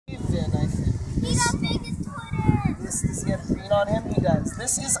Does he have green on him? He does.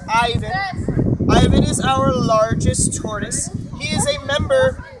 This is Ivan. Ivan is our largest tortoise. He is a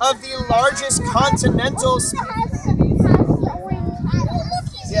member of the largest continental species.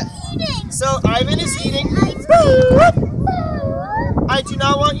 Yeah. So Ivan is eating. I do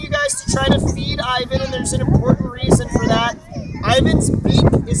not want you guys to try to feed Ivan, and there's an important reason for that. Ivan's beak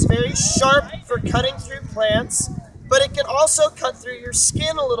is very sharp for cutting through plants, but it can also cut through your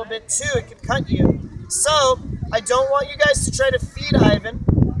skin a little bit too. It can cut you. So I don't want you guys to try to feed Ivan.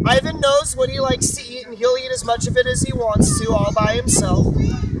 Ivan knows what he likes to eat, and he'll eat as much of it as he wants to all by himself.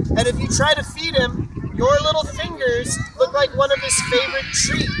 And if you try to feed him, your little fingers look like one of his favorite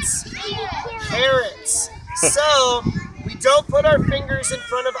treats, carrots. So we don't put our fingers in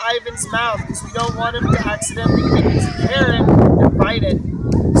front of Ivan's mouth because we don't want him to accidentally pick his carrot and bite it.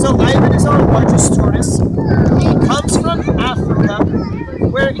 So Ivan is our largest tortoise. He comes from Africa,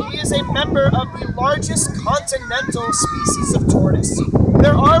 where he is a member of the largest continental species of tortoise.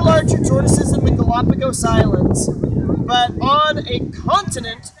 There are larger tortoises in the Galapagos Islands, but on a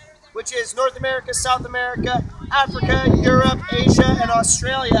continent, which is North America, South America, Africa, Europe, Asia, and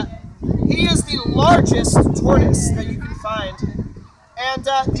Australia, he is the largest tortoise that you can find. And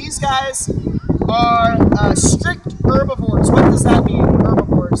these guys are strict herbivores. What does that mean,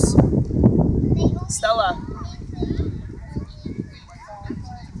 herbivores? Stella.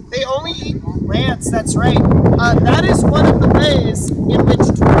 They only eat plants, that's right. That is one of the ways in which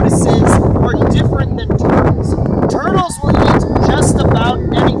tortoises are different than turtles. Turtles will eat just about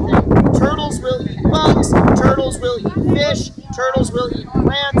anything. Turtles will eat bugs, turtles will eat fish, turtles will eat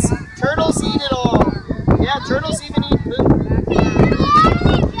plants, turtles eat it all. Yeah, turtles even eat poop.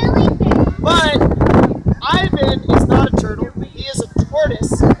 But Ivan is not a turtle, he is a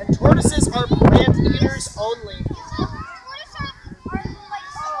tortoise, and tortoises are plant eaters only.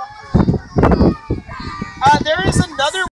 There is another